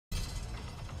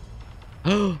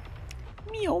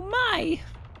Me oh my!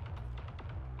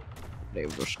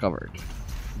 They've discovered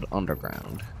the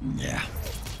underground. Yeah.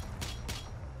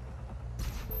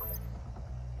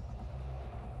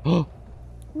 Oh,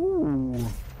 Ooh.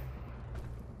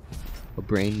 a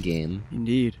brain game.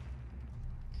 Indeed.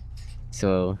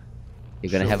 So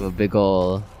you're gonna have a big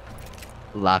ol'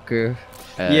 locker.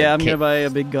 Yeah, I'm gonna buy a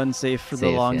big gun safe for the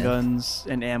Safe, long yeah. guns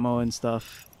and ammo and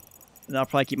stuff. And I'll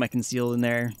probably keep my concealed in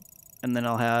there, and then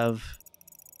I'll have,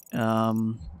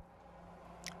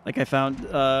 like I found,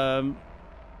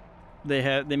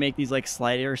 they make these like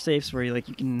slider safes where you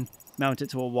can mount it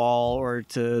to a wall or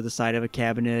to the side of a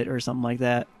cabinet or something like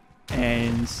that,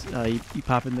 and you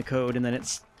pop in the code and then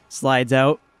it slides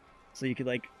out, so you could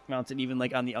like mount it even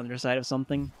like on the underside of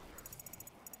something.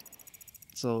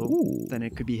 So Ooh. then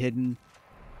it could be hidden.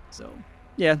 So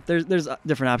yeah, there's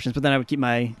different options, but then I would keep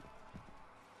my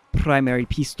primary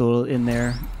pistol in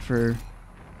there for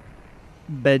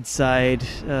bedside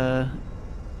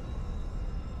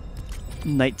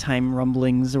nighttime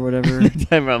rumblings or whatever.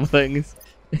 Time rumblings.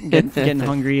 Getting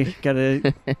hungry,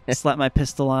 gotta slap my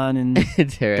pistol on and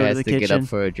Tara go to has the to get kitchen. up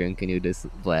for a drink and you just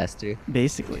blast her.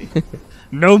 Basically.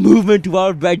 No movement to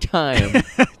our bedtime.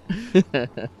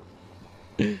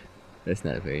 That's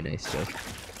not a very nice joke.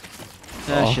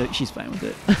 She's fine with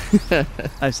it.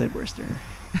 I've said worse to her.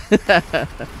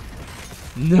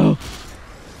 No.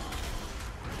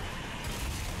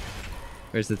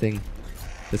 Where's the thing?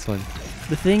 This one.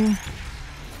 The thing.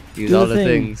 Use Do all the the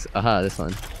thing. things. Aha, this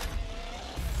one.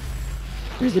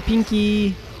 Where's the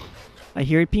pinky? I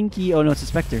hear it, pinky. Oh no, it's a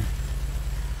specter.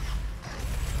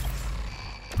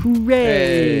 Hooray!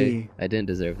 Hey. I didn't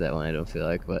deserve that one, I don't feel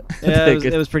like, but Yeah,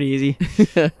 it was pretty easy.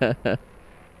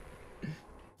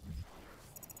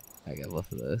 I got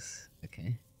both of those.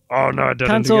 Okay. Oh no, I did it again.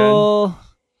 Console.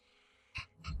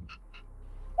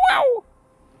 Wow.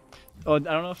 Oh, I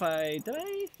don't know if did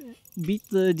I beat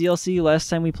the DLC last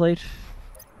time we played?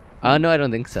 No, I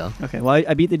don't think so. Okay, well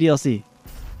I beat the DLC.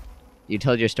 You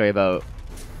told your story about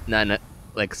not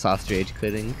like soft rage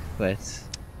quitting, but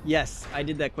Yes, I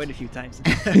did that quite a few times.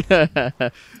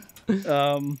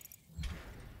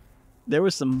 There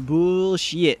was some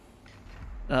bullshit.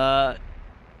 The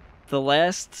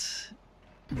last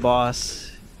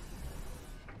boss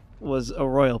was a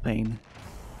royal pain,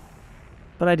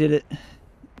 but I did it.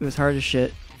 It was hard as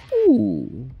shit.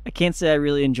 Ooh. I can't say I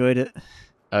really enjoyed it.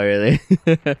 Oh really?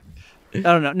 I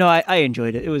don't know. No, I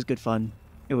enjoyed it. It was good fun.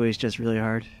 It was just really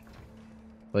hard.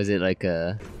 Was it like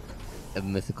a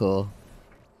mythical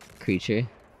creature?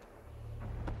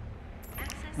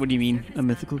 What do you mean, a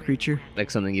mythical creature? Like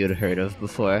something you'd heard of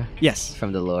before Yes.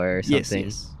 from the lore or Yes,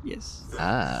 something? yes.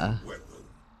 Ah.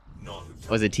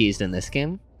 Was it teased in this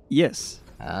game? Yes.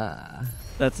 Ah.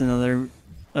 That's another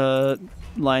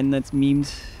line that's memed.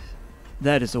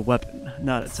 That is a weapon,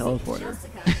 not a teleporter.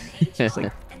 It's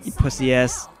like, you pussy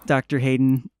ass Dr.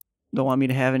 Hayden. Don't want me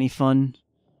to have any fun.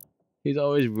 He's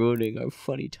always ruining our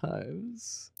funny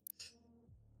times.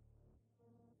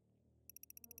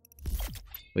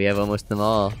 We have almost them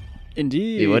all.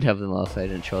 Indeed. We would have them all if I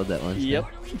didn't troll that one. Yep.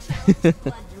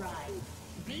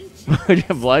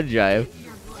 Blood drive.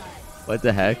 What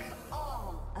the heck?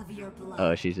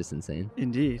 Oh, she's just insane.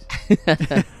 Indeed.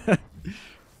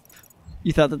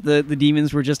 You thought that the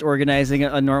demons were just organizing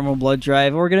a normal blood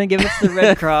drive. We're gonna give it to the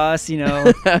Red Cross, you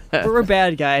know. We're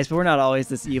bad guys, but we're not always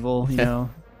this evil, you know.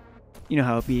 You know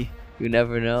how it be. You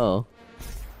never know.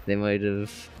 They might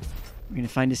have. We're gonna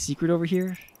find a secret over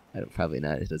here. Probably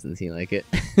not. It doesn't seem like it.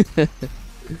 If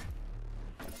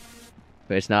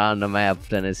it's not on the map,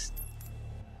 then it's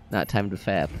not time to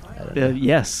fap. I don't know.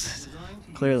 Yes,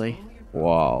 clearly.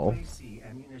 Wow.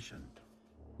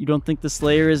 You don't think the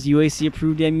Slayer is UAC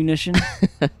approved ammunition?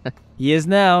 He is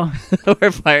now.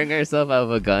 We're firing ourselves out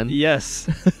of a gun. Yes.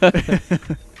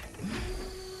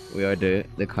 We are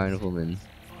the carnival men.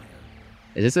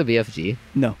 Is this a BFG?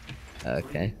 No.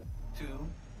 Okay. 2,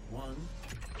 1.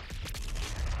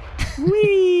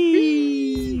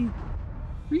 Whee!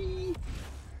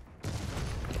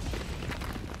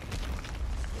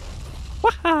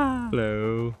 Waha!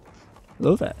 Hello.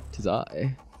 Love that. Tis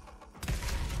I.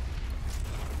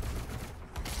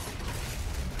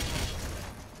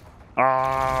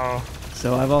 Oh.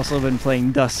 So I've also been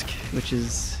playing Dusk, which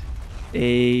is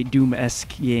a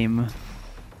Doom-esque game.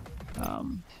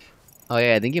 Oh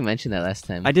yeah, I think you mentioned that last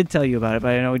time. I did tell you about it,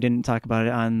 but I know we didn't talk about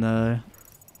it on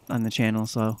the channel.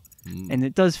 So, and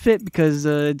it does fit because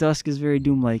Dusk is very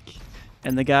Doom-like,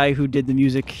 and the guy who did the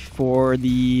music for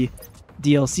the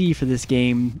DLC for this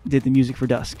game did the music for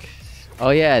Dusk. Oh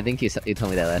yeah, I think you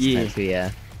told me that last Yeah. time too.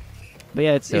 Yeah. But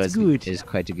yeah, it's So good. It's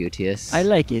quite beauteous. I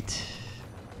like it.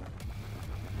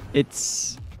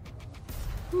 It's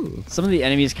Ooh. some of the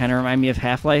enemies kind of remind me of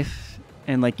Half-Life,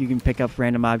 and like you can pick up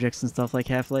random objects and stuff like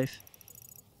Half-Life.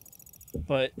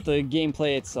 But the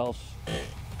gameplay itself,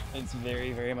 it's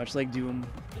very, very much like Doom.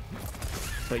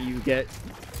 But you get,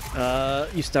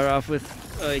 you start off with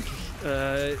like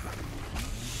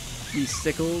these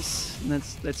sickles, and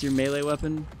that's your melee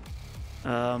weapon.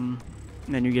 And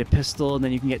then you get a pistol, and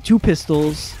then you can get 2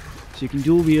 pistols, so you can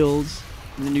dual wield.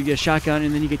 And then you get a shotgun,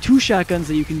 and then you get 2 shotguns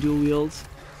that you can dual wield.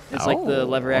 It's like the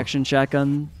lever action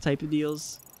shotgun type of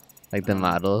deals. Like the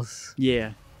models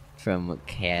Yeah. from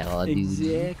Call of Duty.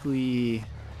 Exactly.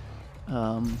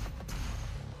 And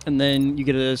then you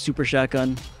get a super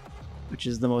shotgun, which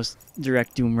is the most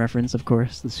direct Doom reference, of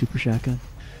course, the super shotgun.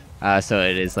 So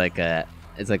it is like a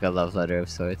love letter of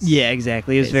sorts. Yeah,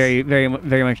 exactly. It was It's- very, very,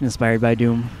 very much inspired by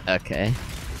Doom. Okay.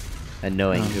 A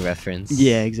knowing reference.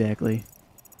 Yeah, exactly.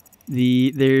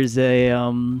 There's a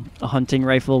hunting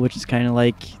rifle, which is kind of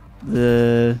like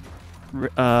the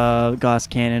Gauss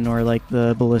cannon or like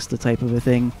the ballista type of a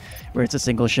thing, where it's a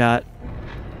single shot,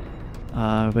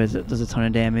 but it does a ton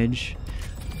of damage.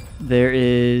 There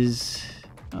is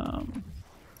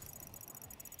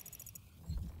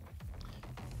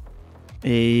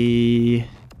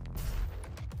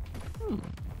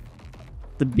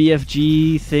the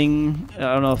BFG thing. I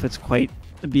don't know if it's quite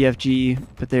a BFG,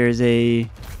 but there's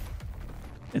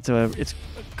it's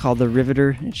called the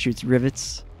Riveter. It shoots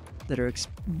rivets that are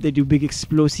they do big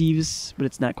explosives, but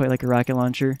it's not quite like a rocket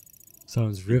launcher.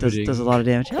 Sounds It riveting. does a lot of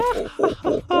damage.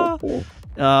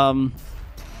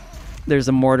 There's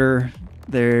a mortar.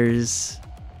 There's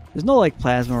no like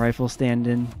plasma rifle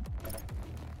stand-in.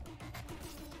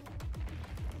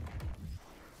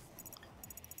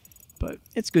 But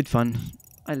it's good fun.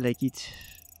 I like it.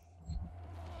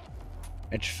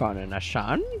 It's fun in a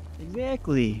sun.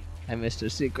 Exactly. I missed a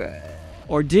secret.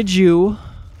 Or did you?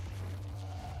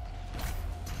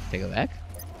 Take it back.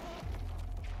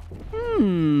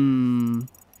 Hmm.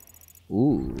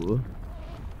 Ooh.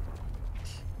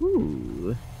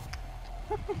 Ooh.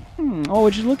 Oh,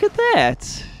 would you look at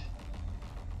that?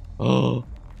 Oh.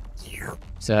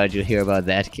 So how'd you hear about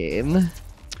that game?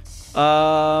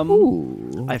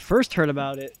 Ooh. I first heard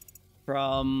about it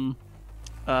from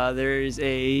there's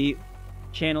a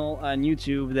channel on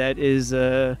YouTube that is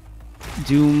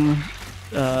Doom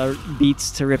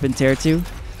beats to rip and tear to,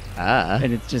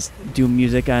 and it's just Doom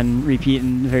music on repeat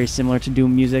and very similar to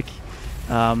Doom music.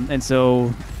 And so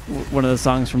one of the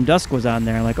songs from Dusk was on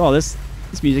there. I'm like, oh, this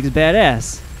music is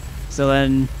badass. So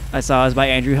then I saw it was by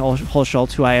Andrew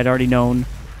Hulshult, who I had already known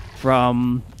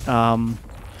from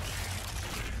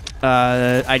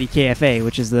IDKFA,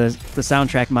 which is the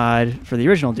soundtrack mod for the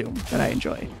original Doom that I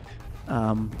enjoy,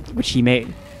 which he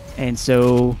made. And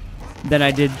so then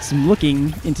I did some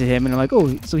looking into him, and I'm like,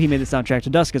 oh, so he made the soundtrack to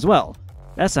Dusk as well.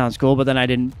 That sounds cool, but then I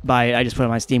didn't buy it. I just put it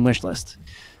on my Steam wish list.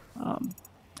 And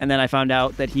then I found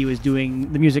out that he was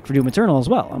doing the music for Doom Eternal as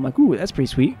well. I'm like, ooh, that's pretty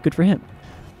sweet. Good for him.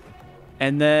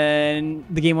 And then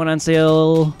the game went on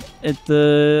sale at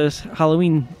the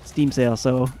Halloween Steam sale,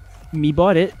 so me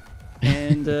bought it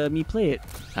and me play it.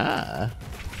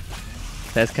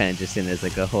 That's kind of interesting. There's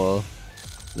like a whole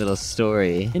little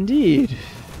story Indeed.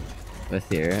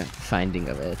 with your finding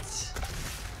of it.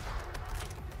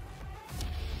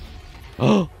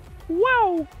 Oh!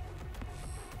 Wow.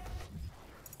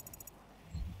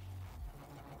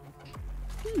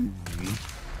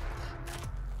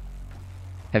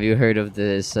 Have you heard of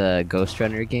this Ghost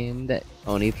Runner game that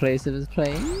Oni Plays is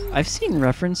playing? I've seen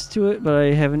reference to it, but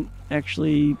I haven't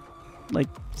actually like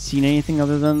seen anything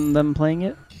other than them playing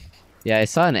it. Yeah, I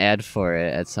saw an ad for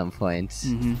it at some point,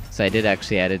 Mm-hmm. so I did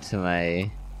actually add it to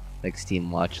my like Steam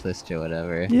watch list or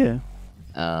whatever. Yeah.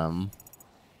 Well,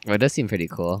 it does seem pretty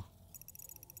cool.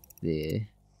 Where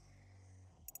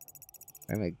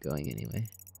am I going anyway?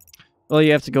 Well,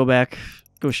 you have to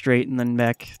go straight and then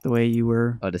back the way you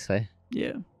were. Oh, this way?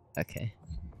 Yeah, Okay.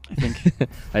 I think.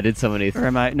 I did so many. Or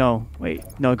am I? No, wait.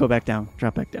 No, go back down.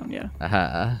 Drop back down. Yeah.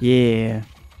 Aha. Yeah.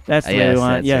 That's the way Yes, we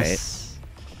want. that's Yes.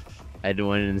 I did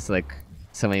one in this, like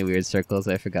so many weird circles.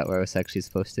 I forgot where I was actually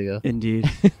supposed to go. Indeed.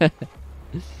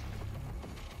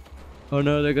 Oh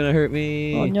no, they're gonna hurt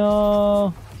me. Oh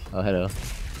no. Oh, hello.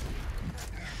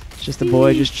 It's just a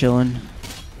boy just chilling.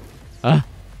 Ah.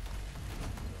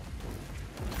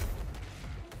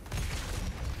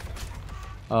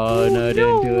 Oh no,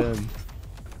 didn't do him.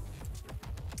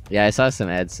 Yeah, I saw some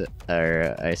ads,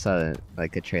 or I saw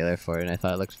like a trailer for it, and I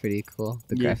thought it looked pretty cool.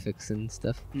 The Yeah. graphics and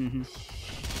stuff. Mm-hmm.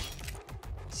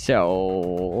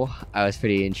 So I was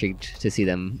pretty intrigued to see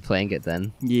them playing it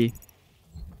then. Yeah.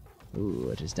 Ooh,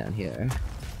 what is down here?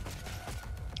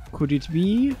 Could it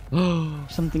be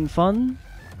something fun?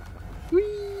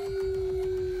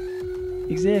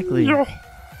 Exactly.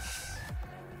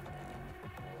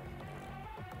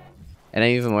 And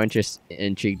I'm even more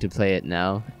intrigued to play it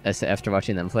now, after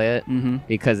watching them play it,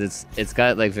 because it's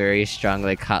got like very strong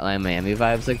like Hotline Miami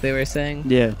vibes, like they were saying.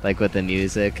 Yeah. Like with the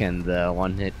music and the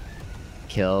one-hit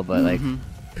kill, but like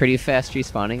pretty fast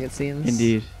respawning, it seems.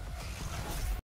 Indeed.